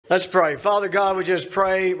Let's pray. Father God, we just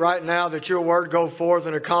pray right now that your word go forth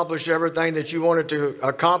and accomplish everything that you wanted to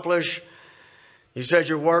accomplish. You said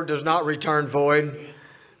your word does not return void.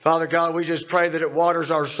 Father God, we just pray that it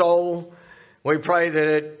waters our soul. We pray that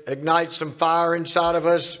it ignites some fire inside of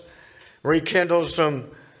us, rekindles some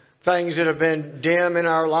things that have been dim in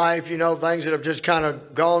our life, things that have just kind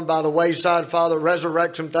of gone by the wayside. Father,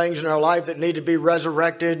 resurrect some things in our life that need to be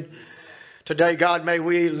resurrected. Today, God, may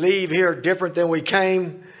we leave here different than we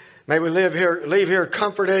came. May we leave here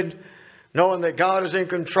comforted, knowing that God is in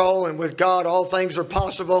control, and with God all things are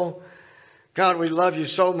possible. God, we love you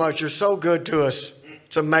so much. You're so good to us.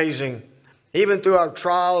 It's amazing. Even through our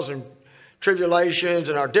trials and tribulations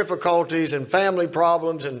and our difficulties and family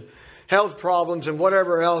problems and health problems and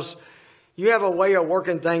whatever else, you have a way of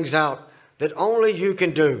working things out that only you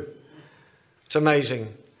can do. It's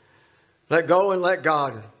amazing. Let go and let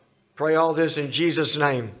God. Pray all this in Jesus'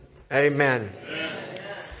 name. Amen. Amen.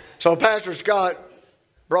 So Pastor Scott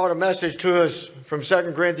brought a message to us from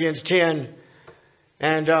 2 Corinthians 10,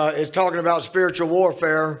 and it's talking about spiritual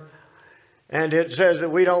warfare. And it says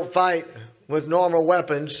that we don't fight with normal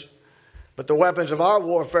weapons, but the weapons of our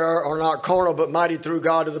warfare are not carnal, but mighty through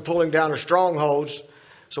God to the pulling down of strongholds.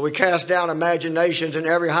 So we cast down imaginations and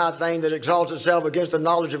every high thing that exalts itself against the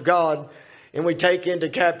knowledge of God, and we take into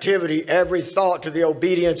captivity every thought to the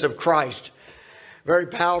obedience of Christ. Very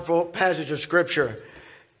powerful passage of Scripture.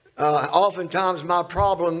 Oftentimes my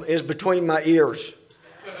problem is between my ears.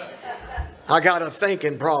 I got a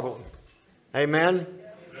thinking problem. Amen.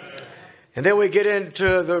 And then we get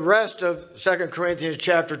into the rest of 2 Corinthians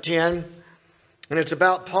chapter 10. And it's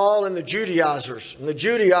about Paul and the Judaizers. And the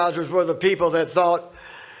Judaizers were the people that thought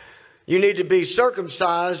you need to be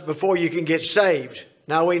circumcised before you can get saved.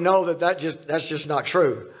 Now we know that that's just not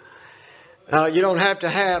true. You don't have to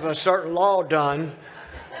have a certain law done.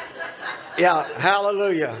 Yeah,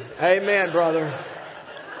 hallelujah. Amen, brother.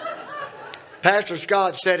 Pastor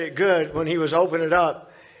Scott said it good when he was opening it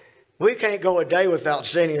up. We can't go a day without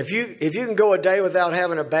sinning. If you can go a day without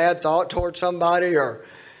having a bad thought towards somebody, or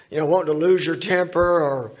wanting to lose your temper,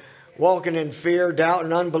 or walking in fear, doubt,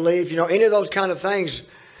 and unbelief, any of those kind of things,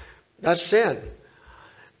 that's sin.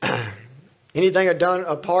 Anything done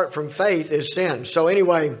apart from faith is sin. So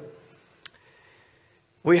anyway,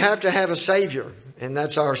 we have to have a Savior, and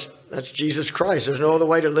that's Jesus Christ. There's no other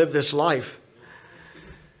way to live this life.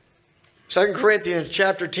 2 Corinthians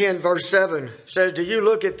chapter 10 verse 7 says, do you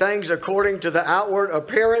look at things according to the outward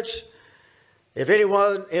appearance? If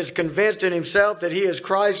anyone is convinced in himself that he is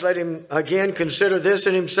Christ, let him again consider this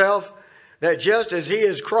in himself, that just as he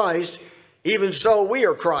is Christ, even so we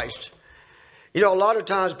are Christ. A lot of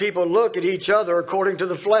times people look at each other according to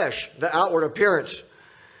the flesh, the outward appearance.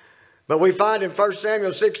 But we find in 1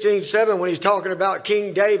 Samuel 16:7, when he's talking about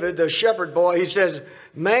King David, the shepherd boy, he says,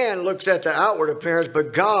 man looks at the outward appearance,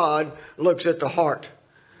 but God looks at the heart.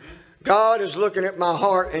 God is looking at my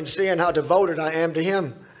heart and seeing how devoted I am to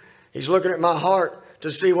him. He's looking at my heart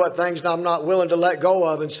to see what things I'm not willing to let go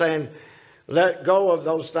of, and saying, let go of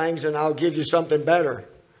those things and I'll give you something better.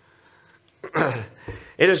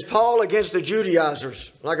 It is Paul against the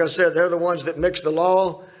Judaizers. Like I said, they're the ones that mix the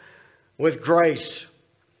law with grace.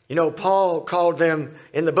 Paul called them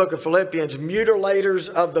in the book of Philippians, mutilators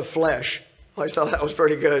of the flesh. I thought that was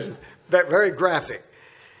pretty good. Very graphic.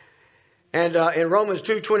 And in Romans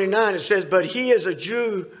 2:29 it says, but he is a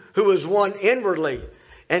Jew who is one inwardly,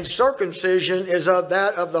 and circumcision is of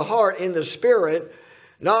that of the heart in the spirit,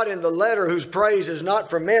 not in the letter, whose praise is not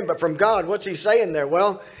from men but from God. What's he saying there?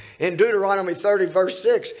 Well, in Deuteronomy 30 verse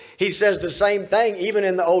 6, he says the same thing. Even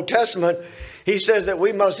in the Old Testament, he says that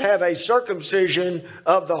we must have a circumcision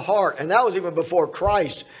of the heart. And that was even before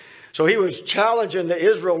Christ. So he was challenging the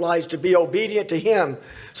Israelites to be obedient to him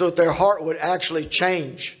so that their heart would actually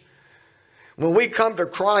change. When we come to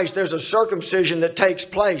Christ, there's a circumcision that takes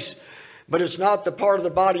place. But it's not the part of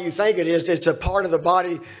the body you think it is. It's a part of the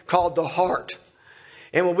body called the heart.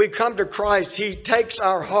 And when we come to Christ, he takes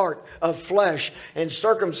our heart of flesh and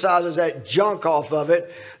circumcises that junk off of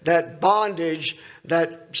it, that bondage,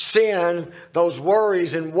 that sin, those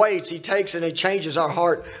worries and weights. He takes and he changes our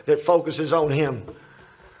heart that focuses on him.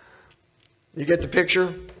 You get the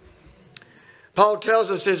picture? Paul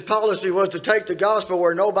tells us his policy was to take the gospel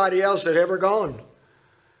where nobody else had ever gone.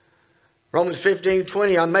 Romans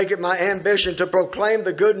 15:20, I make it my ambition to proclaim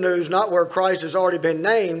the good news, not where Christ has already been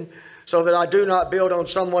named, so that I do not build on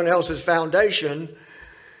someone else's foundation.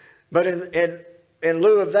 But in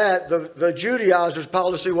lieu of that, the Judaizers'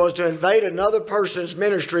 policy was to invade another person's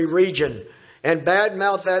ministry region and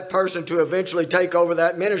badmouth that person to eventually take over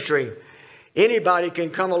that ministry. Anybody can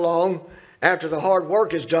come along after the hard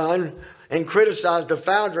work is done and criticize the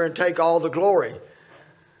founder and take all the glory.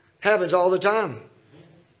 Happens all the time.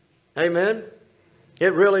 Amen?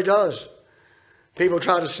 It really does. People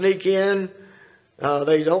try to sneak in.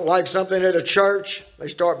 They don't like something at a church. They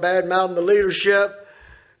start bad-mouthing the leadership.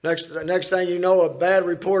 Next thing you know, a bad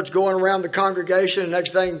report's going around the congregation.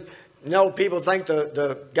 Next thing you know, people think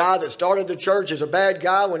the guy that started the church is a bad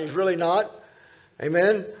guy when he's really not.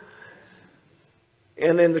 Amen?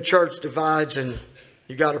 And then the church divides and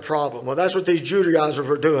you got a problem. Well, that's what these Judaizers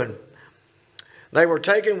were doing. They were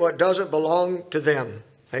taking what doesn't belong to them.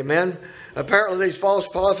 Amen? Apparently these false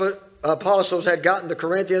apostles had gotten the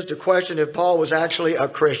Corinthians to question if Paul was actually a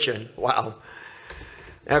Christian. Wow.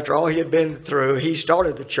 After all he had been through, he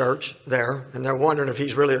started the church there, and they're wondering if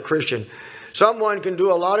he's really a Christian. Someone can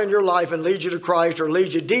do a lot in your life and lead you to Christ, or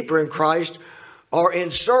lead you deeper in Christ, or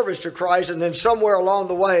in service to Christ, and then somewhere along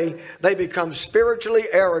the way, they become spiritually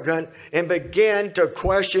arrogant and begin to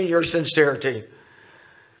question your sincerity.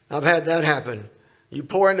 I've had that happen. You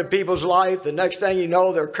pour into people's life, the next thing you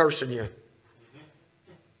know, they're cursing you.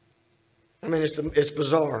 I mean, it's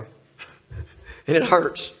bizarre. And it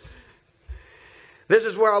hurts. This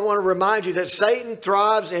is where I want to remind you that Satan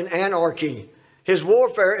thrives in anarchy. His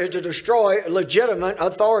warfare is to destroy legitimate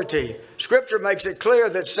authority. Scripture makes it clear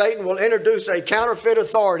that Satan will introduce a counterfeit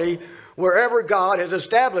authority wherever God has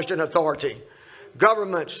established an authority.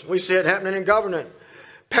 Governments, we see it happening in government.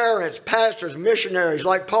 Parents, pastors, missionaries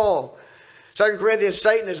like Paul. 2 Corinthians,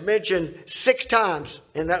 Satan is mentioned 6 times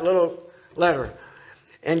in that little letter.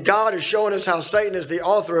 And God is showing us how Satan is the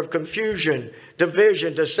author of confusion,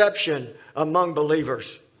 division, deception among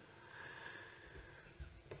believers.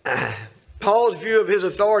 Paul's view of his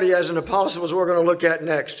authority as an apostle is what we're going to look at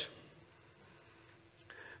next.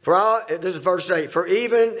 This is verse 8. For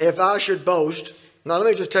even if I should boast. Now let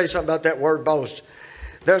me just tell you something about that word boast.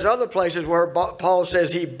 There's other places where Paul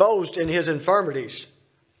says he boasts in his infirmities.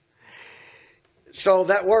 So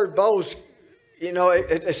that word boast, you know,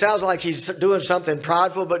 it sounds like he's doing something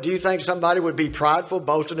prideful, but do you think somebody would be prideful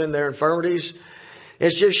boasting in their infirmities?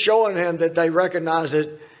 It's just showing him that they recognize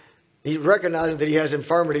it. He's recognizing that he has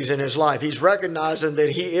infirmities in his life. He's recognizing that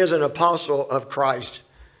he is an apostle of Christ.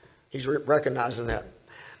 He's recognizing that.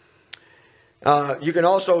 You can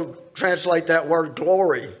also translate that word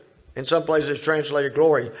glory. In some places it's translated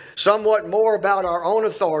glory. Somewhat more about our own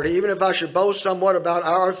authority, even if I should boast somewhat about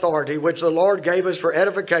our authority, which the Lord gave us for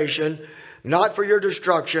edification, not for your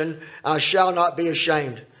destruction, I shall not be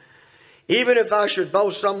ashamed. Even if I should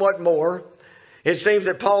boast somewhat more, it seems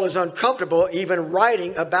that Paul is uncomfortable even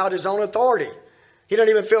writing about his own authority. He doesn't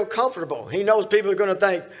even feel comfortable. He knows people are going to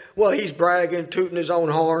think, well, he's bragging, tooting his own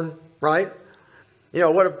horn, right? You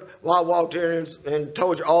know, what if I walked in and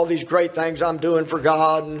told you all these great things I'm doing for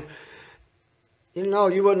God? And, you know,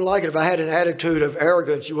 you wouldn't like it. If I had an attitude of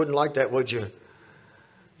arrogance, you wouldn't like that, would you?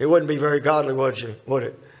 It wouldn't be very godly, would you? Would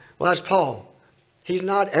it? Well, that's Paul. He's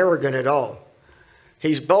not arrogant at all.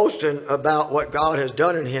 He's boasting about what God has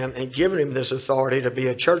done in him and given him this authority to be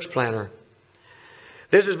a church planter.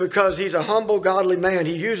 This is because he's a humble, godly man.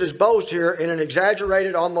 He uses boast here in an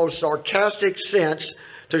exaggerated, almost sarcastic sense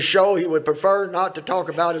to show he would prefer not to talk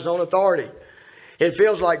about his own authority. It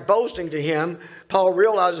feels like boasting to him. Paul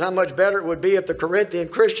realizes how much better it would be if the Corinthian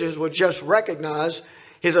Christians would just recognize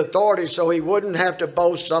his authority so he wouldn't have to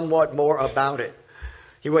boast somewhat more about it.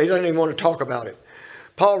 He doesn't even want to talk about it.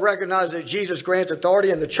 Paul recognizes that Jesus grants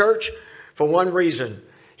authority in the church for one reason.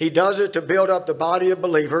 He does it to build up the body of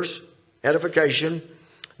believers, edification,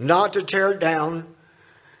 not to tear it down.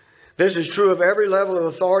 This is true of every level of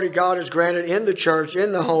authority God has granted in the church,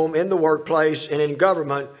 in the home, in the workplace, and in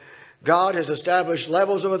government. God has established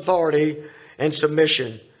levels of authority and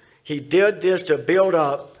submission. He did this to build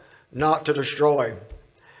up, not to destroy.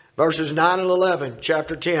 Verses 9 and 11,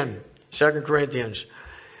 chapter 10, 2 Corinthians.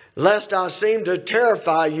 Lest I seem to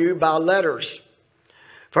terrify you by letters.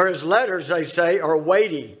 For his letters, they say, are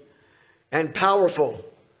weighty and powerful.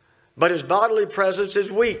 But his bodily presence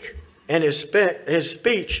is weak, and his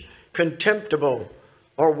speech contemptible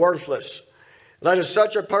or worthless. Let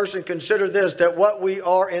such a person consider this, that what we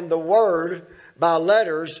are in the word by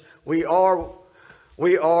letters, we are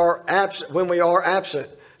absent when we are absent.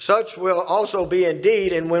 Such will also be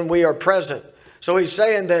indeed and when we are present. So he's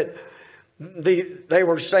saying that they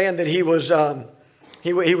were saying that he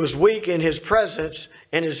was weak in his presence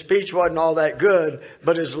and his speech wasn't all that good,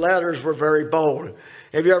 but his letters were very bold.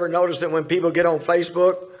 Have you ever noticed that when people get on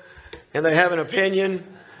Facebook and they have an opinion,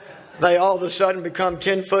 they all of a sudden become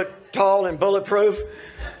 10 foot tall and bulletproof?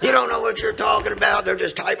 You don't know what you're talking about. They're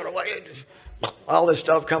just typing away. All this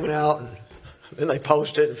stuff coming out, and then they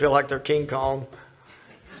post it and feel like they're King Kong.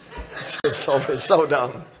 It's so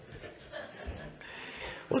dumb.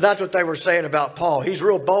 Well, that's what they were saying about Paul. He's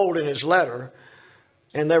real bold in his letter.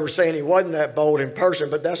 And they were saying he wasn't that bold in person,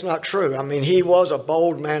 but that's not true. I mean, he was a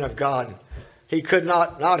bold man of God. He could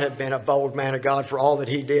not have been a bold man of God for all that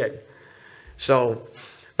he did. So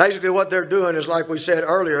basically what they're doing is, like we said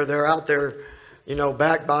earlier, they're out there, you know,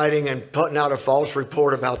 backbiting and putting out a false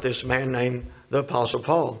report about this man named the Apostle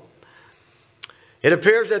Paul. It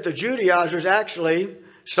appears that the Judaizers actually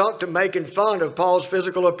sunk to making fun of Paul's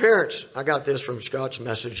physical appearance. I got this from Scott's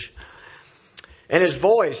message. And his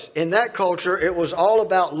voice. In that culture, it was all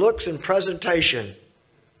about looks and presentation.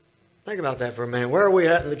 Think about that for a minute. Where are we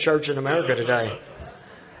at in the church in America today?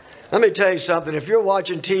 Let me tell you something. If you're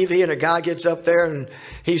watching TV and a guy gets up there and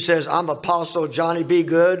he says, "I'm Apostle Johnny B.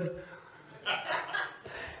 Good,"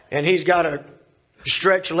 and he's got a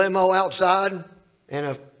stretch limo outside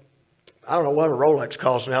and I don't know what a Rolex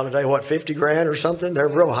costs now today, what, 50 grand or something? They're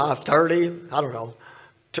real high, 30, I don't know.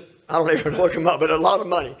 I don't even look him up, but a lot of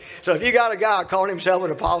money. So if you got a guy calling himself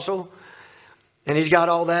an apostle and he's got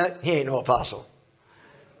all that, he ain't no apostle.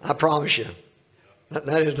 I promise you.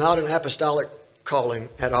 That is not an apostolic calling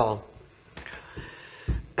at all.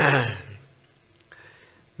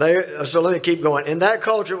 So let me keep going. In that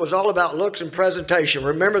culture, it was all about looks and presentation.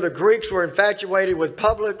 Remember, the Greeks were infatuated with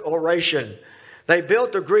public oration. They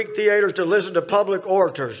built the Greek theaters to listen to public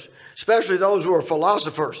orators, especially those who were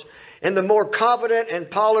philosophers. And the more confident and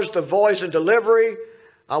polished the voice and delivery,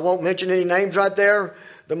 I won't mention any names right there,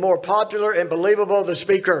 the more popular and believable the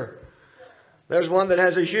speaker. There's one that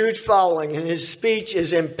has a huge following and his speech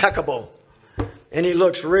is impeccable. And he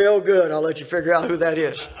looks real good. I'll let you figure out who that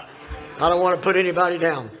is. I don't want to put anybody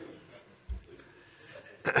down.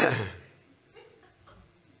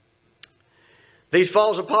 These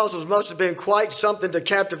false apostles must have been quite something to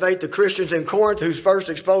captivate the Christians in Corinth, whose first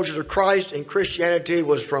exposure to Christ and Christianity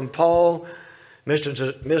was from Paul,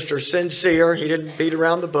 Mr. Sincere. He didn't beat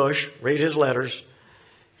around the bush. Read his letters.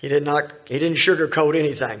 He didn't sugarcoat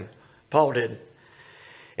anything. Paul did.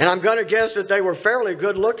 And I'm going to guess that they were fairly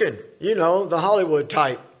good looking, you know, the Hollywood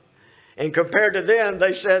type. And compared to them,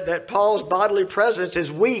 they said that Paul's bodily presence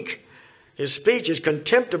is weak. His speech is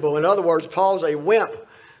contemptible. In other words, Paul's a wimp.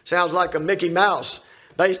 Sounds like a Mickey Mouse.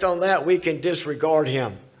 Based on that, we can disregard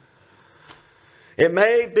him. It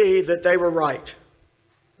may be that they were right.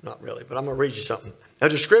 Not really, but I'm going to read you something. A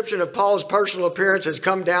description of Paul's personal appearance has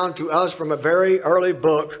come down to us from a very early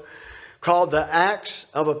book called the Acts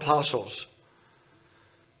of Apostles.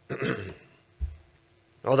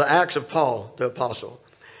 Or the Acts of Paul, the Apostle,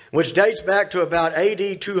 which dates back to about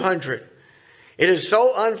AD 200. It is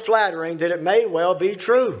so unflattering that it may well be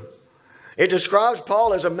true. It describes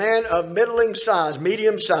Paul as a man of middling size,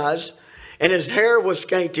 medium size, and his hair was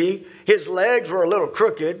scanty. His legs were a little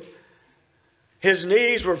crooked. His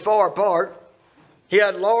knees were far apart. He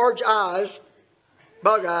had large eyes,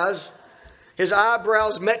 bug eyes. His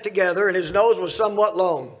eyebrows met together, and his nose was somewhat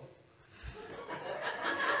long.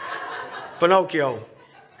 Pinocchio.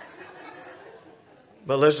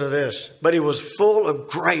 But listen to this. But he was full of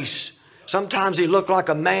grace. Sometimes he looked like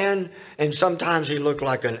a man, and sometimes he looked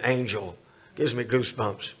like an angel. Gives me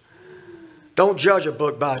goosebumps. Don't judge a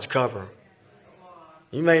book by its cover.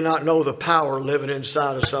 You may not know the power living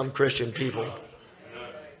inside of some Christian people.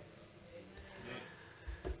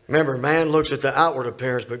 Remember, man looks at the outward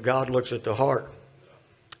appearance, but God looks at the heart.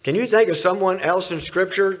 Can you think of someone else in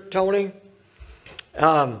Scripture, Tony,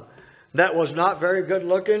 that was not very good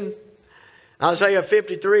looking? Isaiah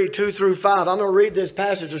 53, 2 through 5. I'm going to read this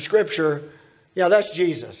passage of Scripture. Yeah, that's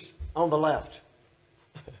Jesus on the left.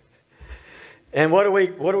 And what do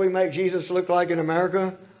we make Jesus look like in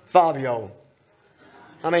America? Fabio.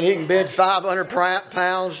 I mean, he can bench 500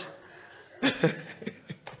 pounds.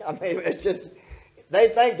 I mean, it's just, they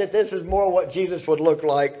think that this is more what Jesus would look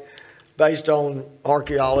like based on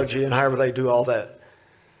archaeology and however they do all that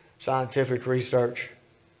scientific research.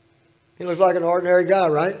 He looks like an ordinary guy,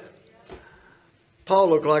 right? Paul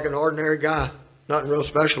looked like an ordinary guy. Nothing real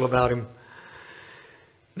special about him.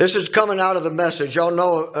 This is coming out of the Message. Y'all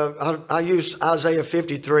know I use Isaiah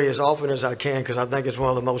 53 as often as I can because I think it's one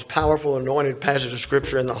of the most powerful anointed passages of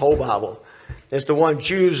Scripture in the whole Bible. It's the one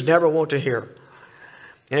Jews never want to hear.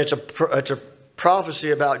 And it's a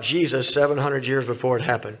prophecy about Jesus 700 years before it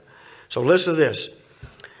happened. So listen to this.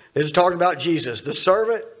 This is talking about Jesus. The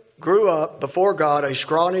servant grew up before God, a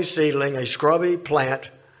scrawny seedling, a scrubby plant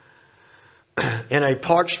in a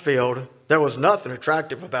parched field. There was nothing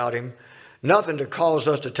attractive about him. Nothing to cause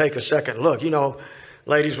us to take a second look. You know,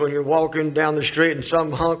 ladies, when you're walking down the street and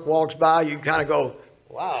some hunk walks by, you kind of go,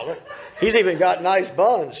 wow, look, he's even got nice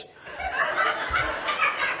buns.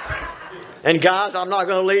 And guys, I'm not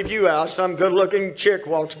going to leave you out. Some good-looking chick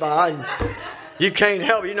walks by and You can't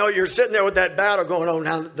help. You know, you're sitting there with that battle going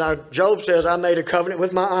on. Now Job says, I made a covenant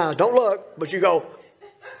with my eyes. Don't look, but you go.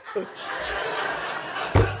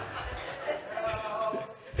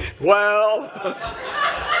 Well,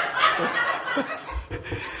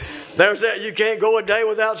 there's that. You can't go a day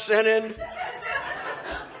without sinning.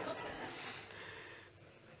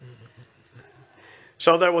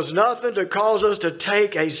 So there was nothing to cause us to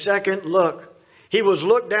take a second look. He was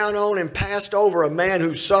looked down on and passed over, a man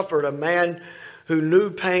who suffered, a man who knew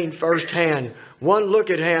pain firsthand. One look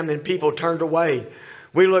at him and people turned away.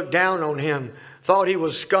 We looked down on him, thought he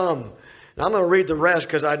was scum. Now I'm going to read the rest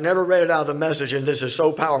because I'd never read it out of the Message, and this is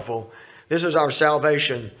so powerful. This is our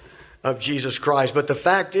salvation of Jesus Christ. But the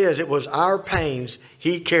fact is, it was our pains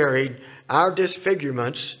he carried, our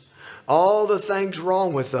disfigurements, all the things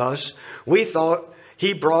wrong with us. We thought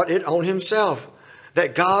he brought it on himself,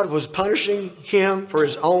 that God was punishing him for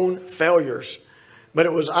his own failures. But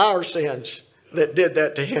it was our sins that did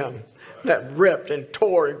that to him, that ripped and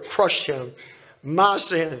tore and crushed him. My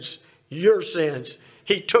sins, your sins.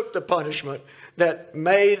 He took the punishment that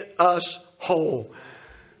made us whole.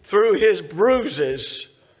 Through his bruises,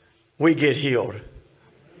 we get healed.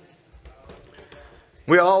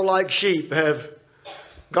 We all, like sheep, have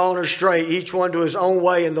gone astray, each one to his own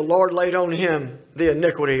way, and the Lord laid on him the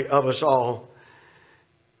iniquity of us all.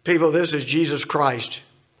 People, this is Jesus Christ.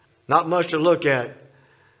 Not much to look at,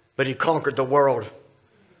 but he conquered the world.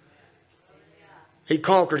 He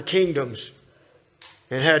conquered kingdoms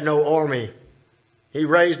and had no army. He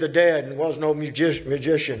raised the dead and was no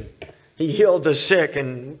magician. He healed the sick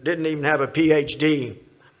and didn't even have a PhD.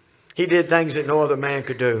 He did things that no other man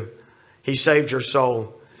could do. He saved your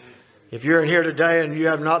soul. If you're in here today and you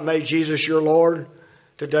have not made Jesus your Lord,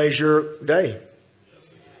 today's your day.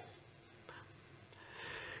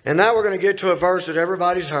 And now we're going to get to a verse that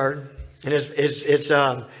everybody's heard. And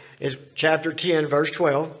it's chapter 10, verse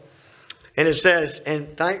 12. And it says,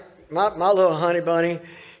 and thank my little honey bunny,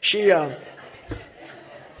 she got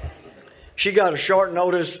a short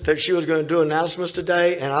notice that she was going to do announcements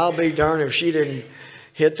today. And I'll be darned if she didn't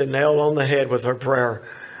hit the nail on the head with her prayer.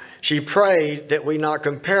 She prayed that we not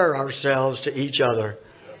compare ourselves to each other.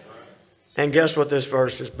 And guess what this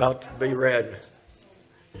verse is about to be read?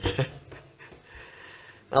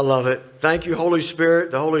 I love it. Thank you, Holy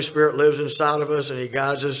Spirit. The Holy Spirit lives inside of us and he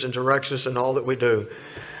guides us and directs us in all that we do.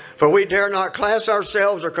 For we dare not class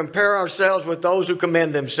ourselves or compare ourselves with those who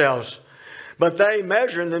commend themselves. But they,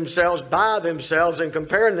 measuring themselves by themselves and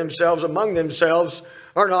comparing themselves among themselves,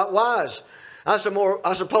 are not wise. I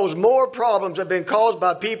suppose more problems have been caused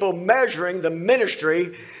by people measuring the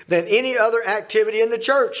ministry than any other activity in the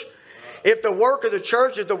church. If the work of the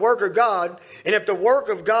church is the work of God, and if the work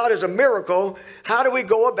of God is a miracle, how do we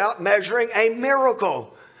go about measuring a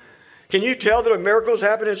miracle? Can you tell that a miracle is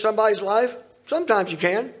happening in somebody's life? Sometimes you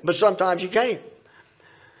can, but sometimes you can't.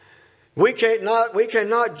 We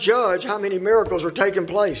cannot judge how many miracles are taking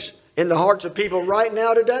place in the hearts of people right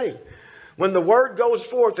now today. When the word goes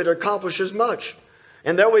forth, it accomplishes much.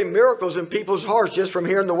 And there will be miracles in people's hearts just from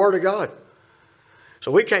hearing the word of God.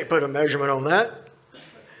 So we can't put a measurement on that.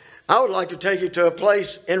 I would like to take you to a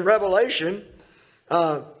place in Revelation.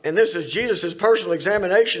 And this is Jesus' personal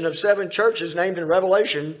examination of 7 churches named in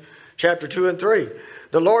Revelation chapter 2 and 3.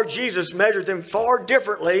 The Lord Jesus measured them far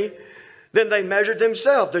differently than they measured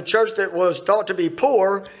themselves. The church that was thought to be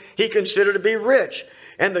poor, he considered to be rich.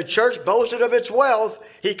 And the church boasted of its wealth,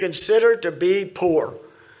 he considered to be poor.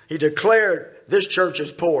 He declared this church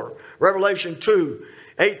is poor. Revelation 2,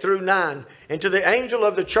 8 through 9. And to the angel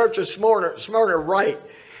of the church of Smyrna write,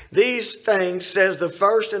 these things says the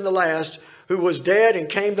first and the last, who was dead and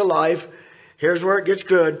came to life. Here's where it gets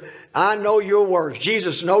good. I know your works.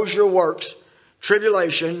 Jesus knows your works,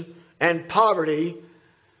 tribulation and poverty.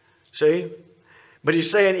 See? But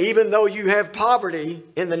he's saying, even though you have poverty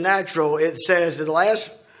in the natural, it says in the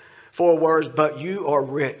last 4 words, but you are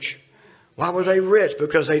rich. Why were they rich?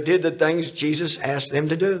 Because they did the things Jesus asked them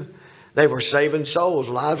to do. They were saving souls.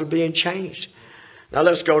 Lives were being changed. Now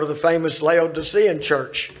let's go to the famous Laodicean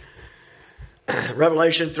church.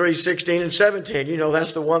 Revelation 3, 16 and 17. You know,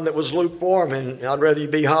 that's the one that was lukewarm. And I'd rather you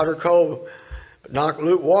be hot or cold. But not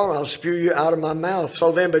lukewarm, I'll spew you out of my mouth.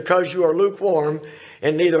 So then, because you are lukewarm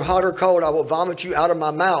and neither hot or cold, I will vomit you out of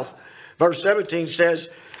my mouth. Verse 17 says,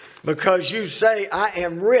 because you say, I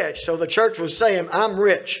am rich. So the church was saying, I'm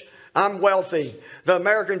rich. I'm wealthy. The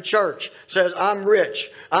American church says, I'm rich.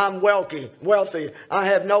 I'm wealthy. I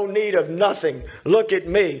have no need of nothing. Look at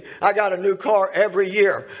me. I got a new car every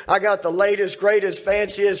year. I got the latest, greatest,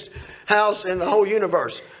 fanciest house in the whole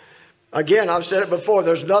universe. Again, I've said it before.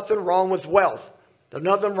 There's nothing wrong with wealth. There's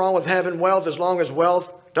nothing wrong with having wealth as long as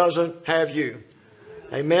wealth doesn't have you.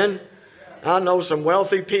 Amen. I know some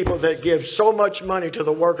wealthy people that give so much money to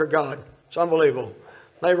the work of God. It's unbelievable.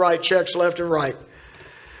 They write checks left and right.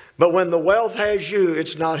 But when the wealth has you,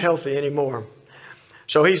 it's not healthy anymore.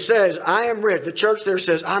 So he says, I am rich. The church there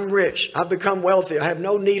says, I'm rich. I've become wealthy. I have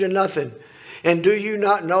no need of nothing. And do you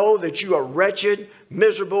not know that you are wretched,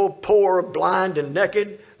 miserable, poor, blind, and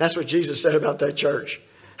naked? That's what Jesus said about that church.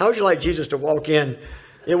 How would you like Jesus to walk in?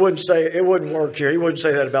 It wouldn't work here. He wouldn't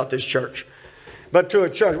say that about this church. But to a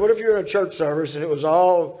church, what if you're in a church service and it was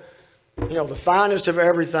all, the finest of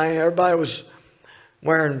everything? Everybody was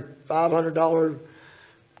wearing $500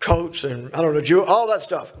 coats and, all that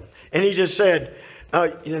stuff. And he just said,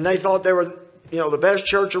 and they thought they were, the best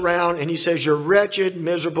church around. And he says, you're wretched,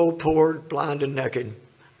 miserable, poor, blind, and naked.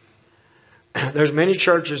 There's many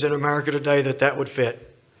churches in America today that would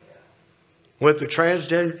fit. With the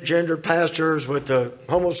transgender pastors, with the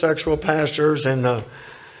homosexual pastors, and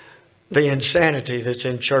the insanity that's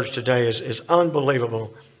in church today is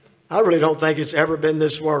unbelievable. I really don't think it's ever been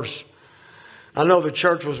this worse. I know the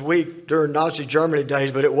church was weak during Nazi Germany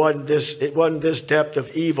days, but it wasn't this depth of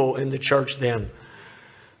evil in the church then.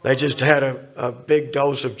 They just had a big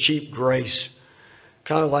dose of cheap grace,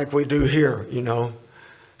 kind of like we do here,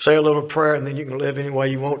 Say a little prayer and then you can live any way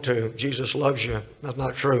you want to. Jesus loves you. That's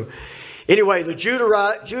not true. Anyway, the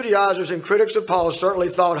Judaizers and critics of Paul certainly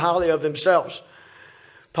thought highly of themselves.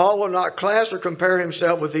 Paul will not class or compare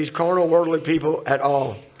himself with these carnal, worldly people at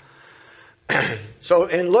all. So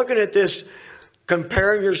in looking at this,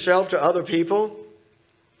 comparing yourself to other people,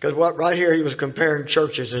 because right here he was comparing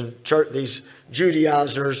churches and these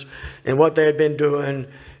Judaizers and what they had been doing,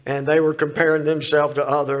 and they were comparing themselves to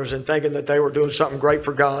others and thinking that they were doing something great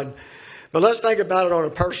for God. But let's think about it on a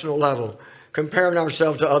personal level, comparing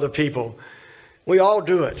ourselves to other people. We all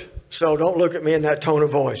do it, so don't look at me in that tone of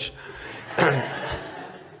voice.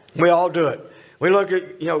 We all do it. We look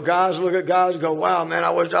at, guys look at guys and go, wow, man, I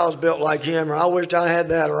wish I was built like him, or I wished I had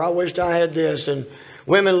that, or I wished I had this. And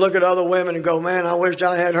women look at other women and go, man, I wished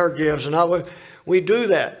I had her gifts. And we do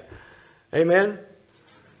that. Amen?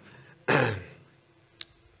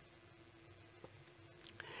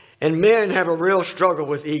 And men have a real struggle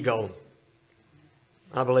with ego.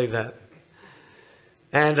 I believe that.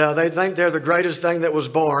 And they think they're the greatest thing that was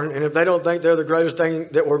born. And if they don't think they're the greatest thing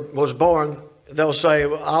that was born, they'll say,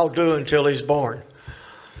 well, I'll do until he's born.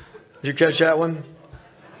 Did you catch that one?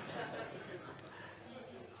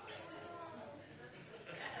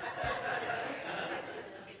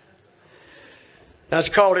 That's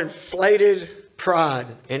called inflated pride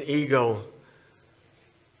and ego.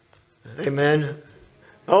 Amen.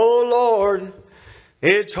 Oh, Lord,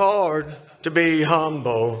 it's hard to be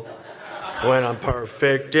humble when I'm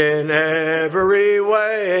perfect in every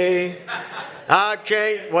way. I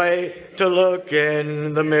can't wait to look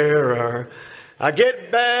in the mirror. I get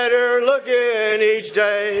better looking each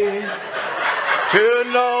day. To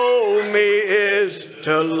know me is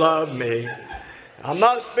to love me. I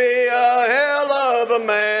must be a hell of a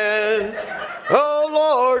man. Oh,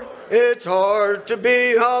 Lord, it's hard to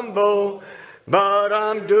be humble, but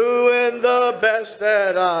I'm doing the best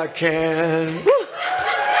that I can. Woo!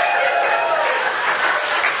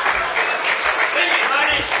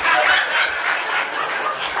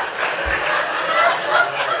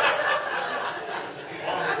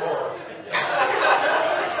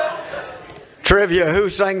 Trivia, who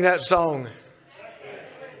sang that song?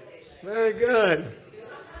 Very good.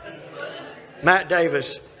 Mac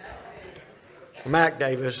Davis.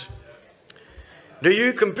 Do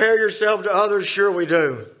you compare yourself to others? Sure we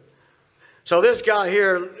do. So this guy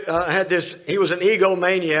here he was an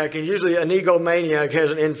egomaniac, and usually an egomaniac has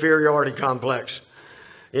an inferiority complex.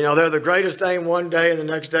 They're the greatest thing one day, and the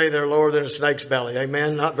next day they're lower than a snake's belly.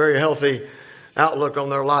 Amen? Not very healthy outlook on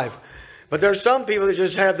their life. But there's some people that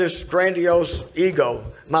just have this grandiose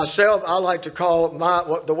ego. Myself, I like to call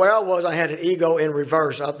the way I had an ego in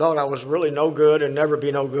reverse. I thought I was really no good and never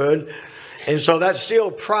be no good. And so that's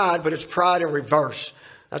still pride, but it's pride in reverse.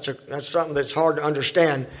 That's something that's hard to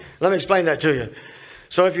understand. Let me explain that to you.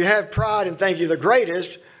 So if you have pride and think you're the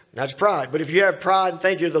greatest, that's pride. But if you have pride and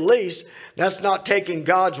think you're the least, that's not taking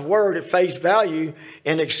God's word at face value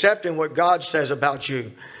and accepting what God says about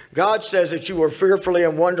you. God says that you were fearfully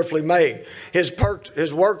and wonderfully made. His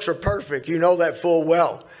works are perfect. You know that full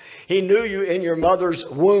well. He knew you in your mother's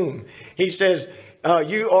womb. He says,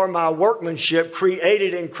 you are my workmanship,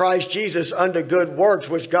 created in Christ Jesus unto good works,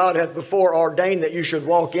 which God hath before ordained that you should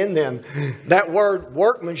walk in them. That word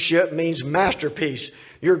workmanship means masterpiece.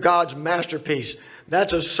 You're God's masterpiece.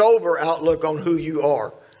 That's a sober outlook on who you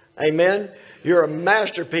are. Amen? You're a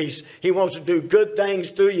masterpiece. He wants to do good things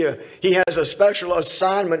through you. He has a special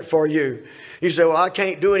assignment for you. You say, well, I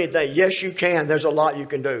can't do anything. Yes, you can. There's a lot you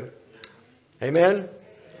can do. Amen?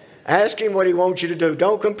 Ask him what he wants you to do.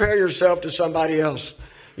 Don't compare yourself to somebody else.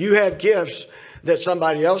 You have gifts that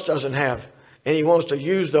somebody else doesn't have, and he wants to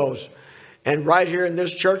use those. And right here in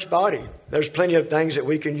this church body, there's plenty of things that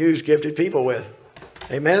we can use gifted people with.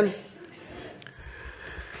 Amen?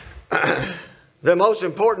 The most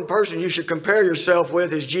important person you should compare yourself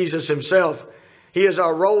with is Jesus himself. He is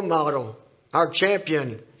our role model, our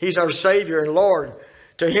champion. He's our Savior and Lord.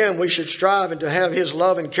 To him we should strive and to have his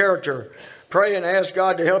love and character. Pray and ask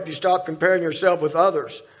God to help you stop comparing yourself with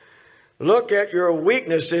others. Look at your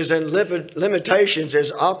weaknesses and limitations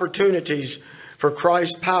as opportunities for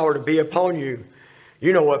Christ's power to be upon you.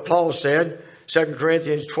 You know what Paul said, 2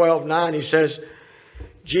 Corinthians 12:9. He says,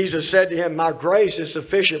 Jesus said to him, my grace is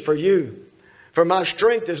sufficient for you, for my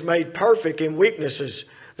strength is made perfect in weaknesses.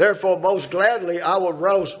 Therefore, most gladly I will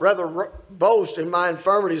rather boast in my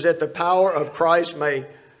infirmities, that the power of Christ may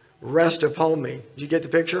rest upon me. Did you get the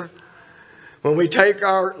picture? When we take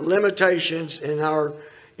our limitations and our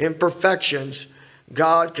imperfections,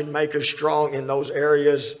 God can make us strong in those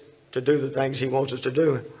areas to do the things he wants us to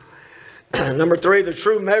do. Number 3, the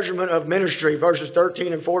true measurement of ministry, verses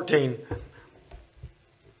 13 and 14.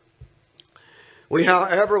 We,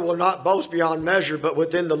 however, will not boast beyond measure, but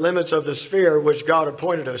within the limits of the sphere which God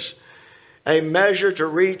appointed us, a measure to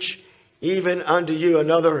reach even unto you.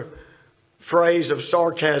 Another phrase of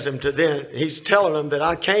sarcasm to them. He's telling them that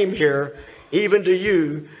I came here even to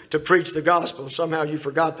you to preach the gospel. Somehow you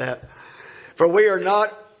forgot that. For we are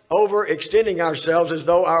not overextending ourselves as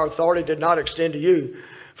though our authority did not extend to you.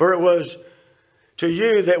 For it was to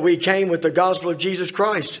you that we came with the gospel of Jesus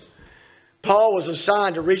Christ. Paul was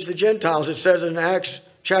assigned to reach the Gentiles. It says in Acts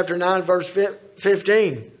chapter 9, verse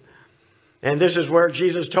 15. And this is where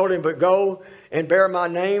Jesus told him, but go and bear my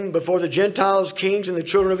name before the Gentiles, kings, and the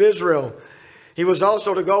children of Israel. He was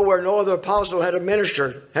also to go where no other apostle had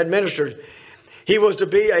ministered. He was to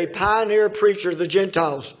be a pioneer preacher to the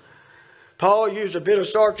Gentiles. Paul used a bit of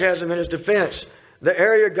sarcasm in his defense. The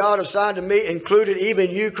area God assigned to me included even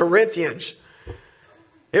you Corinthians.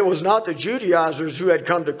 It was not the Judaizers who had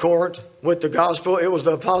come to Corinth with the gospel. It was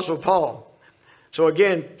the apostle Paul. So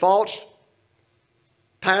again, false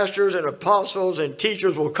pastors and apostles and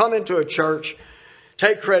teachers will come into a church,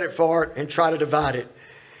 take credit for it, and try to divide it.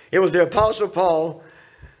 It was the apostle Paul,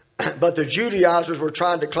 but the Judaizers were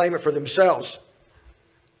trying to claim it for themselves.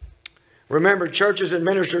 Remember, churches and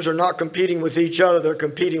ministers are not competing with each other. They're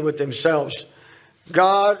competing with themselves.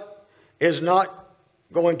 God is not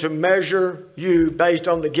going to measure you based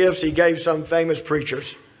on the gifts he gave some famous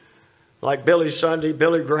preachers like Billy Sunday,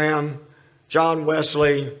 Billy Graham, John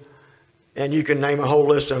Wesley, and you can name a whole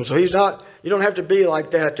list of them. So he's not, you don't have to be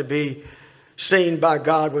like that to be seen by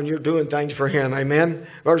God when you're doing things for him. Amen.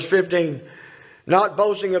 Verse 15, not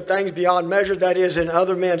boasting of things beyond measure, that is in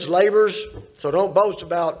other men's labors. So don't boast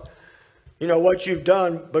about, what you've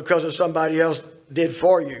done because of somebody else did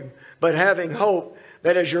for you, but having hope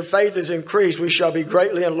that as your faith is increased, we shall be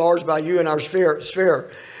greatly enlarged by you in our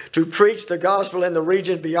sphere, to preach the gospel in the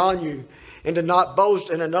regions beyond you, and to not boast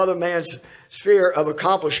in another man's sphere of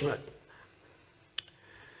accomplishment.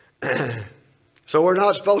 So we're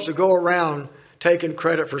not supposed to go around taking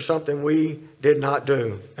credit for something we did not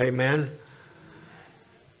do. Amen.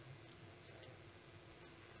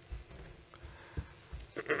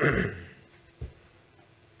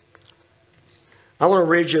 I want to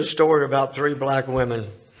read you a story about 3 black women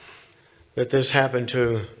that this happened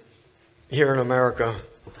to here in America.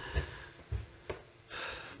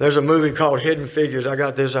 There's a movie called Hidden Figures. I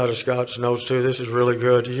got this out of Scott's notes too. This is really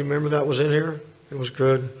good. Did you remember that was in here? It was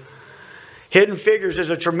good. Hidden Figures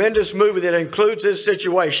is a tremendous movie that includes this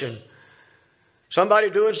situation.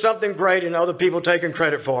 Somebody doing something great and other people taking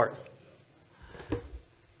credit for it.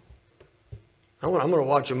 I'm going to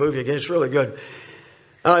watch a movie again. It's really good.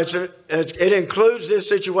 It includes this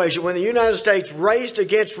situation. When the United States raced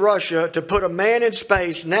against Russia to put a man in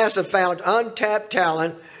space, NASA found untapped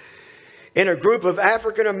talent in a group of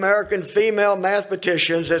African-American female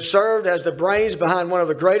mathematicians that served as the brains behind one of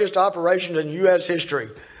the greatest operations in U.S. history.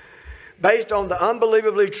 Based on the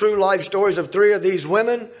unbelievably true life stories of 3 of these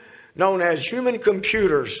women, known as human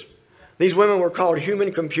computers. These women were called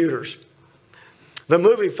human computers. The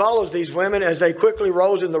movie follows these women as they quickly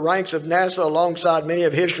rose in the ranks of NASA alongside many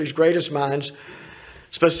of history's greatest minds,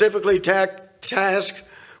 specifically tasked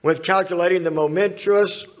with calculating the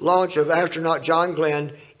momentous launch of astronaut John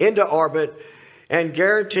Glenn into orbit and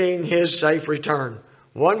guaranteeing his safe return.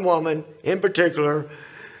 One woman in particular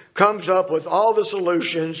comes up with all the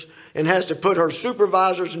solutions and has to put her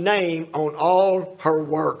supervisor's name on all her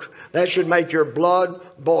work. That should make your blood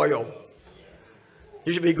boil.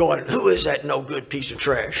 You should be going, who is that no good piece of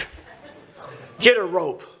trash? Get a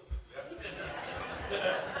rope.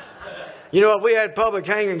 You know, if we had public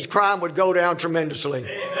hangings, crime would go down tremendously.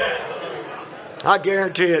 I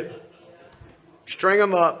guarantee it. String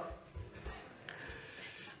them up.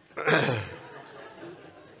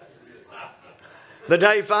 The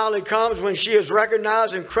day finally comes when she is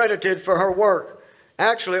recognized and credited for her work.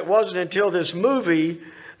 Actually, it wasn't until this movie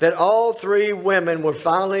that all three women were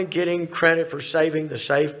finally getting credit for saving the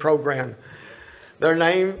SAFE program. Their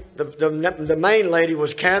name, the main lady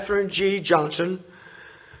was Katherine G. Johnson,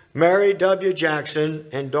 Mary W. Jackson,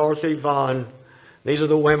 and Dorothy Vaughan. These are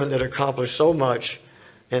the women that accomplished so much,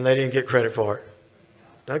 and they didn't get credit for it.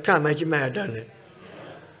 That kind of make you mad, doesn't it?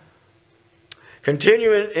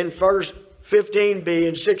 Continuing in verse 15b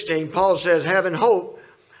and 16, Paul says, having hope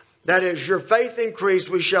that as your faith increase,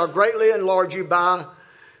 we shall greatly enlarge you by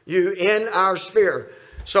you in our sphere.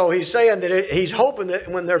 So he's saying that he's hoping that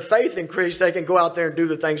when their faith increase, they can go out there and do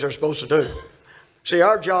the things they're supposed to do. See,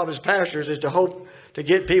 our job as pastors is to hope to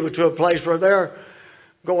get people to a place where they're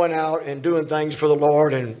going out and doing things for the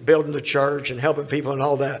Lord and building the church and helping people and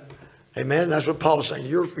all that. Amen. That's what Paul's saying.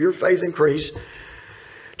 Your faith increase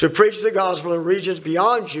to preach the gospel in regions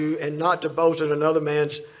beyond you and not to boast in another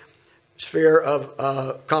man's sphere of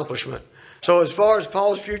accomplishment. So as far as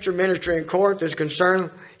Paul's future ministry in Corinth is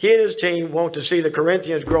concerned, he and his team want to see the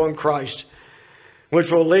Corinthians grow in Christ, which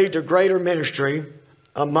will lead to greater ministry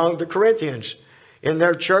among the Corinthians in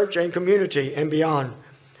their church and community and beyond.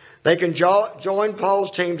 They can join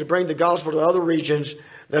Paul's team to bring the gospel to other regions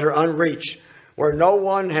that are unreached, where no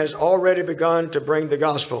one has already begun to bring the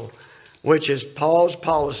gospel, which is Paul's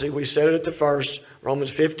policy. We said it at the first,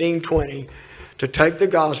 Romans 15:20, to take the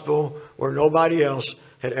gospel where nobody else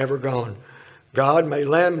had ever gone. God may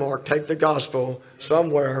landmark take the gospel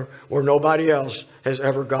somewhere where nobody else has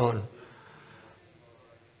ever gone.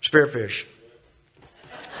 Spearfish.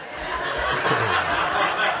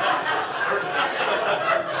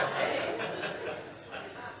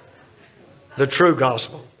 The true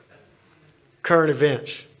gospel. Current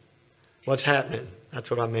events. What's happening.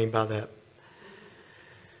 That's what I mean by that.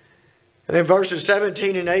 And then verses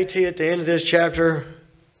 17 and 18 at the end of this chapter,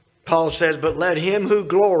 Paul says, but let him who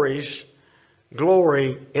glories,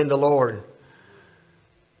 glory in the Lord.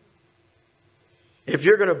 If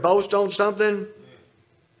you're going to boast on something,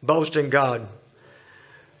 boast in God.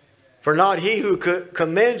 For not he who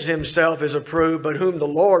commends himself is approved, but whom the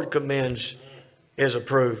Lord commends is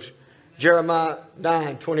approved. Jeremiah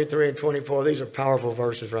 9:23 and 24. These are powerful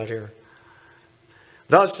verses right here.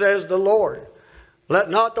 Thus says the Lord,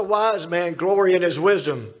 let not the wise man glory in his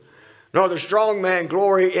wisdom, nor the strong man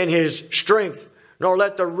glory in his strength, nor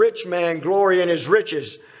let the rich man glory in his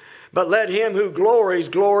riches. But let him who glories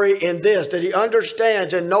glory in this, that he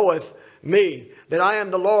understands and knoweth me, that I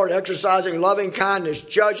am the Lord, exercising loving kindness,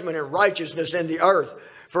 judgment, and righteousness in the earth.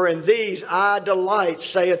 For in these I delight,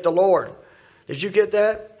 saith the Lord. Did you get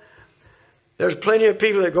that? There's plenty of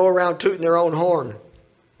people that go around tooting their own horn.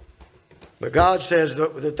 But God says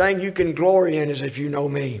the thing you can glory in is if you know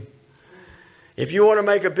me. If you want to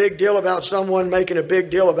make a big deal about someone making a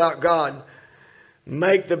big deal about God,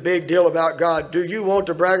 make the big deal about God. Do you want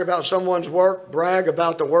to brag about someone's work? Brag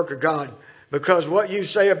about the work of God. Because what you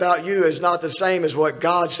say about you is not the same as what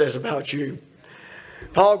God says about you.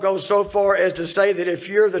 Paul goes so far as to say that if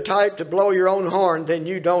you're the type to blow your own horn, then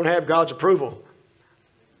you don't have God's approval.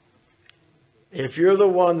 If you're the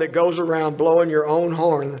one that goes around blowing your own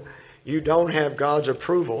horn, you don't have God's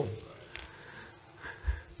approval.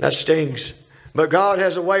 That stings. But God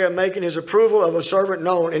has a way of making his approval of a servant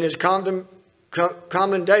known, and his commendation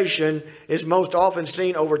is most often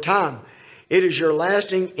seen over time. It is your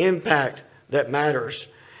lasting impact that matters.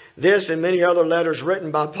 This and many other letters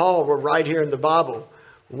written by Paul were right here in the Bible.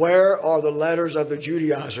 Where are the letters of the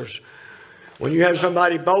Judaizers? When you have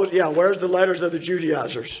somebody boast, where's the letters of the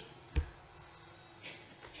Judaizers?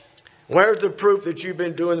 Where's the proof that you've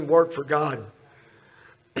been doing work for God?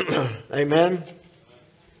 Amen.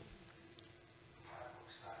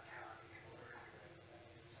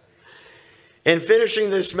 In finishing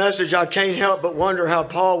this message, I can't help but wonder how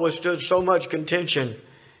Paul withstood so much contention,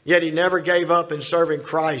 yet he never gave up in serving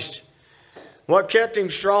Christ. What kept him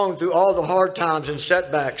strong through all the hard times and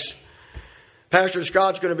setbacks? Pastor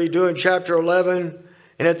Scott's going to be doing chapter 11,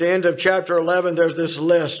 and at the end of chapter 11, there's this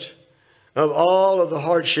list of all of the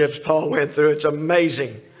hardships Paul went through. It's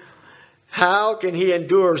amazing. How can he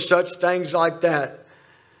endure such things like that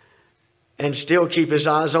and still keep his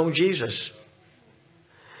eyes on Jesus?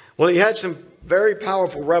 Well, he had some very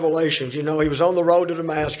powerful revelations. You know, he was on the road to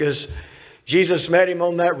Damascus. Jesus met him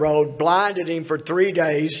on that road, blinded him for 3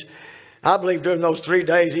 days. I believe during those 3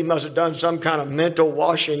 days, he must have done some kind of mental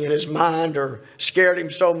washing in his mind, or scared him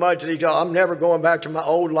so much that he thought, I'm never going back to my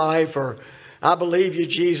old life, or I believe you,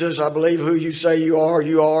 Jesus. I believe who you say you are,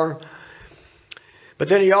 you are. But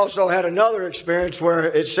then he also had another experience where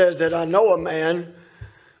it says that I know a man,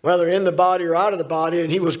 whether in the body or out of the body,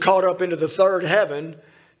 and he was caught up into the third heaven,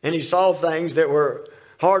 and he saw things that were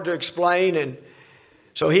hard to explain. And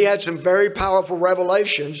so he had some very powerful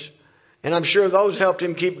revelations, and I'm sure those helped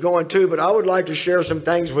him keep going too. But I would like to share some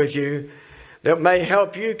things with you that may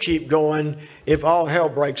help you keep going if all hell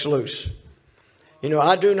breaks loose. You know,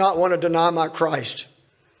 I do not want to deny my Christ,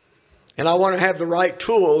 and I want to have the right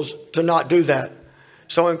tools to not do that.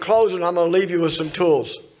 So in closing, I'm going to leave you with some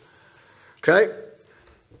tools. Okay?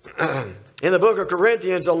 In the book of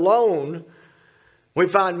Corinthians alone, we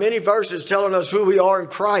find many verses telling us who we are in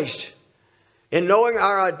Christ. In knowing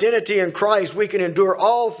our identity in Christ, we can endure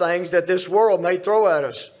all things that this world may throw at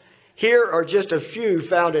us. Here are just a few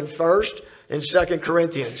found in 1st and 2nd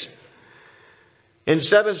Corinthians. In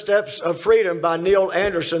 7 Steps of Freedom by Neil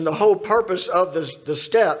Anderson, the whole purpose of the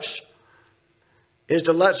steps is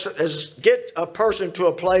to get a person to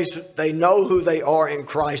a place that they know who they are in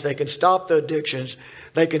Christ. They can stop the addictions.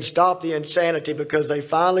 They can stop the insanity because they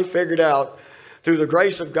finally figured out through the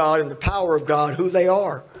grace of God and the power of God who they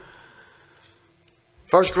are.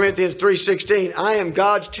 1 Corinthians 3:16, I am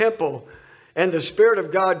God's temple, and the Spirit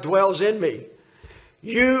of God dwells in me.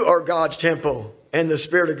 You are God's temple, and the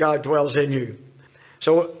Spirit of God dwells in you.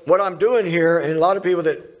 So what I'm doing here, and a lot of people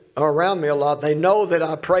that are around me a lot, they know that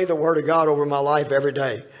I pray the Word of God over my life every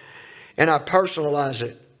day, and I personalize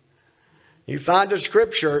it. You find the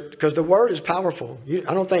Scripture, because the Word is powerful.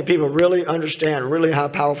 I don't think people really understand really how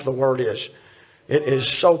powerful the Word is. It is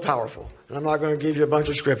so powerful. And I'm not going to give you a bunch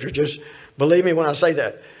of Scriptures. Just believe me when I say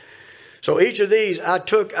that. So each of these I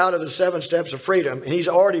took out of the 7 Steps of Freedom, and he's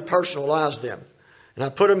already personalized them. And I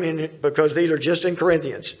put them in because these are just in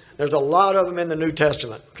Corinthians. There's a lot of them in the New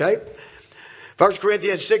Testament, okay? 1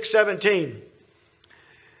 Corinthians 6:17.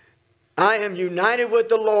 I am united with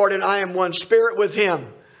the Lord, and I am one spirit with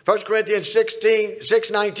him. 1 Corinthians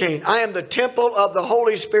 6:19. I am the temple of the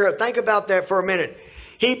Holy Spirit. Think about that for a minute.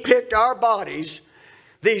 He picked our bodies,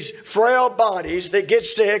 these frail bodies that get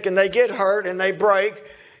sick and they get hurt and they break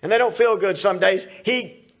and they don't feel good some days.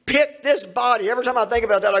 He picked this body. Every time I think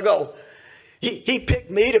about that, I go, He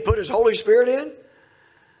picked me to put his Holy Spirit in?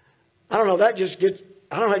 I don't know, that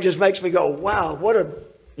just makes me go, wow, what a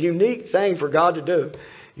unique thing for God to do.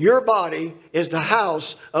 Your body is the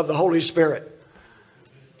house of the Holy Spirit.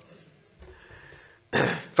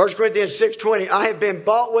 1 Corinthians 6:20, I have been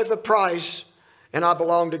bought with a price, and I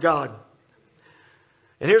belong to God.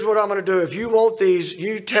 And here's what I'm going to do. If you want these,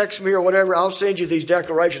 you text me or whatever, I'll send you these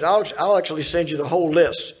declarations. I'll actually send you the whole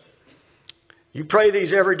list. You pray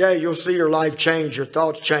these every day, you'll see your life change, your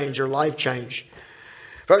thoughts change, your life change.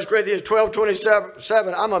 1 Corinthians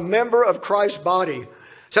 12:27, I'm a member of Christ's body.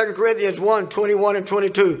 2 Corinthians 1:21 and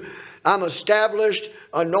 22, I'm established,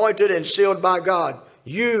 anointed, and sealed by God.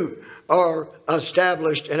 You are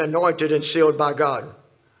established and anointed and sealed by God.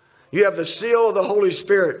 You have the seal of the Holy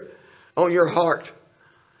Spirit on your heart.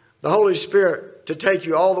 The Holy Spirit to take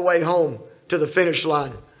you all the way home to the finish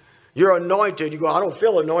line. You're anointed. You go, I don't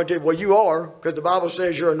feel anointed. Well, you are, because the Bible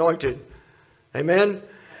says you're anointed. Amen?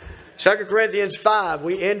 2 Corinthians 5.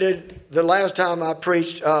 We ended the last time I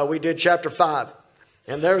preached, we did chapter 5.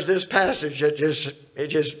 And there's this passage that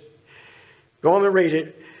just go on and read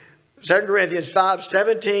it. 2 Corinthians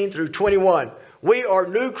 5:17 through 21. We are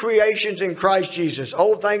new creations in Christ Jesus.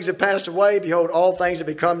 Old things have passed away. Behold, all things have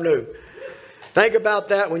become new. Think about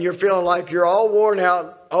that when you're feeling like you're all worn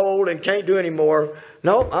out, old, and can't do anymore.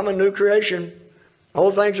 No, I'm a new creation.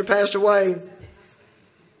 Old things are passed away.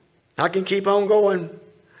 I can keep on going.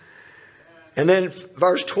 And then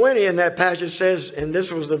verse 20 in that passage says, and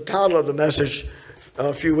this was the title of the message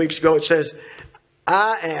a few weeks ago, it says,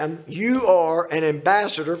 you are an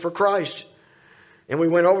ambassador for Christ. And we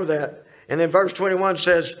went over that. And then verse 21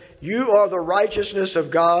 says, you are the righteousness of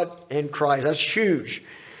God in Christ. That's huge.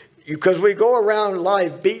 Because we go around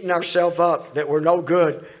life beating ourselves up that we're no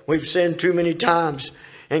good. We've sinned too many times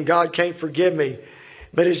and God can't forgive me.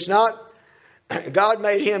 But it's not, God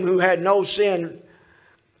made him who had no sin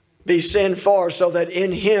be sin for, so that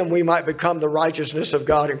in him we might become the righteousness of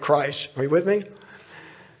God in Christ. Are you with me?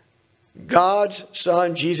 God's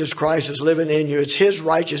Son, Jesus Christ, is living in you. It's his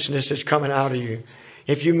righteousness that's coming out of you.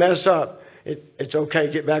 If you mess up, it's okay.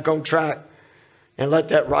 Get back on track and let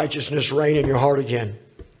that righteousness reign in your heart again.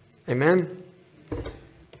 Amen?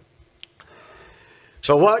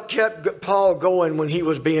 So what kept Paul going when he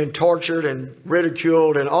was being tortured and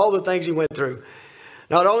ridiculed and all the things he went through?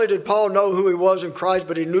 Not only did Paul know who he was in Christ,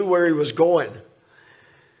 but he knew where he was going.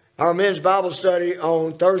 Our men's Bible study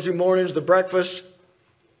on Thursday mornings, the breakfast,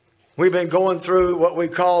 we've been going through what we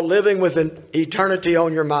call living with an eternity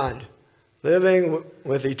on your mind. Living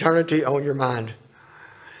with eternity on your mind.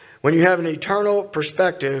 When you have an eternal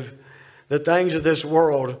perspective, the things of this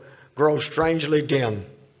world grow strangely dim.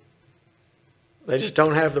 They just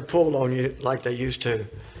don't have the pull on you like they used to.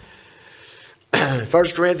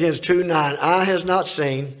 1 Corinthians 2:9, eye has not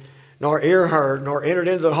seen, nor ear heard, nor entered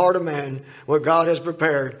into the heart of man what God has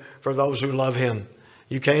prepared for those who love him.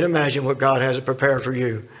 You can't imagine what God has prepared for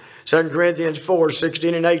you. 2 Corinthians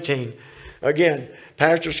 4:16 and 18. Again,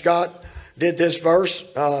 Pastor Scott did this verse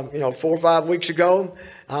 4 or 5 weeks ago.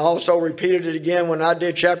 I also repeated it again when I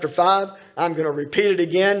did chapter 5. I'm going to repeat it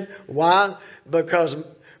again. Why? Because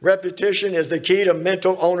repetition is the key to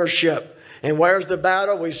mental ownership. And where's the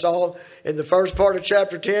battle? We saw in the first part of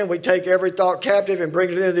chapter 10, we take every thought captive and bring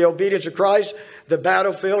it into the obedience of Christ. The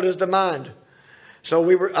battlefield is the mind. So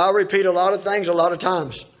I'll repeat a lot of things a lot of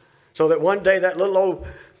times. So that one day that little old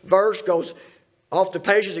verse goes off the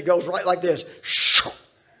pages. It goes right like this.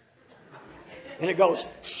 And it goes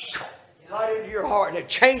right into your heart. And it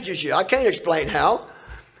changes you. I can't explain how.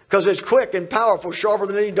 Because it's quick and powerful, sharper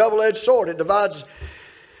than any double-edged sword. It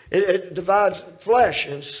divides flesh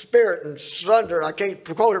and spirit and sunder. I can't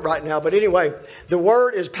quote it right now. But anyway, the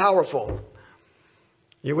word is powerful.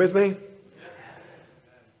 You with me?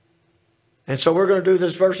 And so we're going to do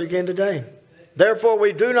this verse again today. Therefore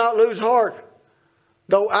we do not lose heart.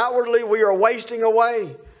 Though outwardly we are wasting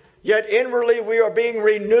away, yet inwardly we are being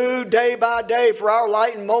renewed day by day, for our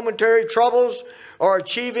light and momentary troubles are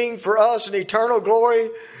achieving for us an eternal glory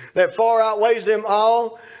that far outweighs them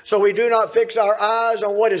all. So we do not fix our eyes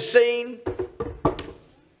on what is seen,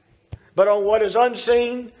 but on what is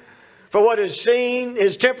unseen. For what is seen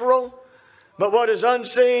is temporal, but what is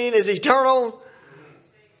unseen is eternal.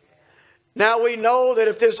 Now we know that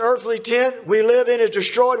if this earthly tent we live in is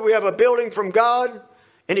destroyed, we have a building from God,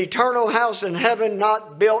 an eternal house in heaven,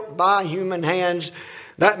 not built by human hands.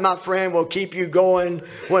 That, my friend, will keep you going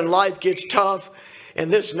when life gets tough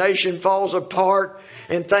and this nation falls apart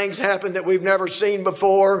and things happen that we've never seen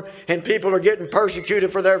before, and people are getting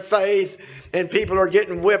persecuted for their faith, and people are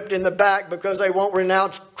getting whipped in the back because they won't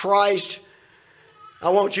renounce Christ. I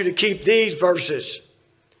want you to keep these verses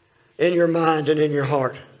in your mind and in your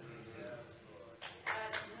heart.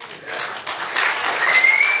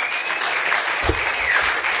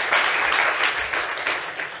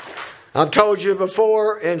 I've told you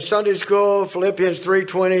before in Sunday school, Philippians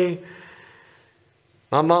 3:20.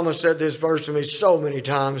 My mama said this verse to me so many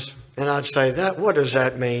times, and I'd say, what does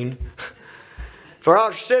that mean? For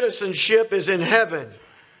our citizenship is in heaven,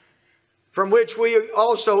 from which we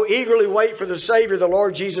also eagerly wait for the Savior, the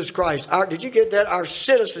Lord Jesus Christ. Did you get that? Our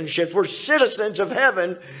citizenship. We're citizens of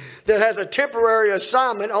heaven that has a temporary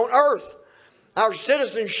assignment on earth. Our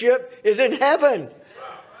citizenship is in heaven.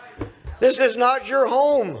 This is not your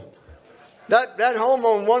home. That home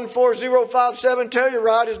on 14057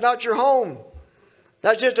 Telluride is not your home.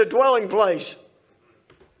 That's just a dwelling place.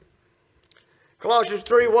 Colossians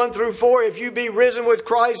 3:1-4, if you be risen with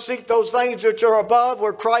Christ, seek those things which are above,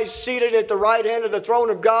 where Christ is seated at the right hand of the throne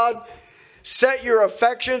of God. Set your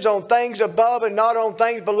affections on things above and not on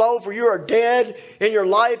things below, for you are dead, and your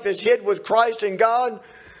life is hid with Christ in God.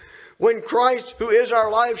 When Christ, who is our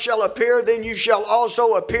life, shall appear, then you shall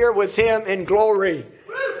also appear with him in glory.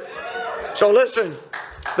 So listen.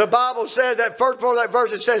 The Bible says, that first part of that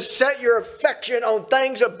verse, it says, set your affection on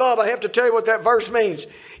things above. I have to tell you what that verse means.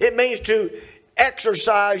 It means to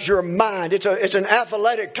exercise your mind. It's an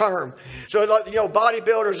athletic term. So,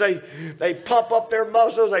 bodybuilders, they pump up their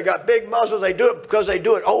muscles. They got big muscles. They do it because they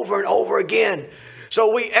do it over and over again.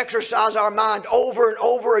 So we exercise our mind over and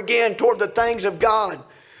over again toward the things of God.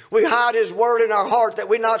 We hide his word in our heart that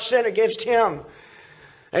we not sin against him.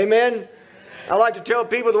 Amen. I like to tell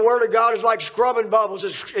people the word of God is like scrubbing bubbles.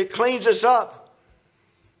 It cleans us up.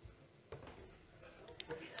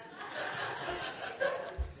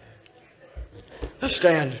 Let's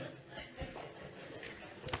stand.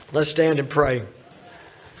 Let's stand and pray.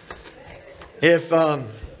 If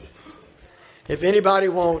anybody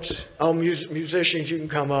wants, musicians, you can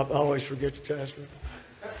come up. I always forget to ask them.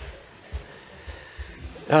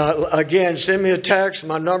 Again, send me a text.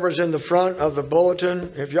 My number's in the front of the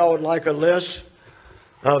bulletin. If y'all would like a list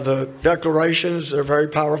of the declarations, they're very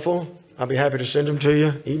powerful. I'll be happy to send them to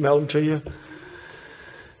you, email them to you.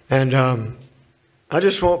 And I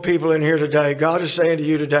just want people in here today. God is saying to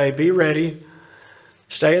you today, be ready.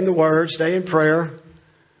 Stay in the Word. Stay in prayer.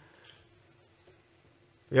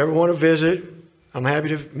 If you ever want to visit, I'm happy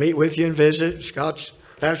to meet with you and visit.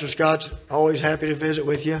 Pastor Scott's always happy to visit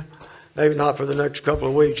with you. Maybe not for the next couple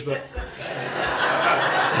of weeks, but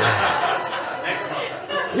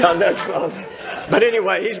yeah, next month. But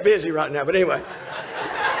anyway, he's busy right now. But anyway,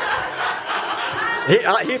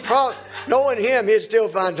 he probably, knowing him, he'd still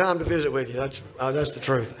find time to visit with you. That's the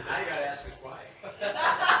truth. Now you got to ask his wife.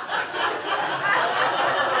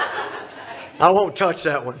 I won't touch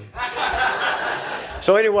that one.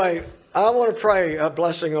 So anyway, I want to pray a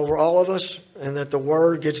blessing over all of us, and that the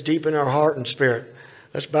word gets deep in our heart and spirit.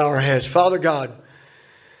 Let's bow our heads. Father God,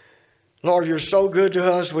 Lord, you're so good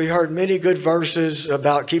to us. We heard many good verses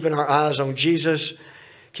about keeping our eyes on Jesus,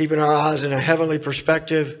 keeping our eyes in a heavenly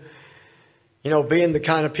perspective, being the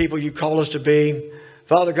kind of people you call us to be.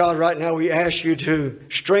 Father God, right now we ask you to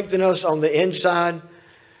strengthen us on the inside,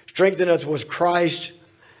 strengthen us with Christ,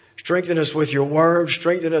 strengthen us with your word,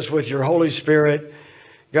 strengthen us with your Holy Spirit.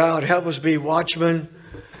 God, help us be watchmen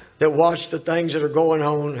that watch the things that are going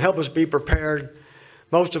on. Help us be prepared.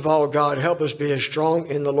 Most of all, God, help us be as strong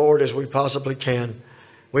in the Lord as we possibly can.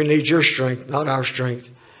 We need your strength, not our strength.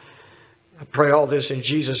 I pray all this in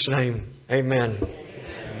Jesus' name. Amen.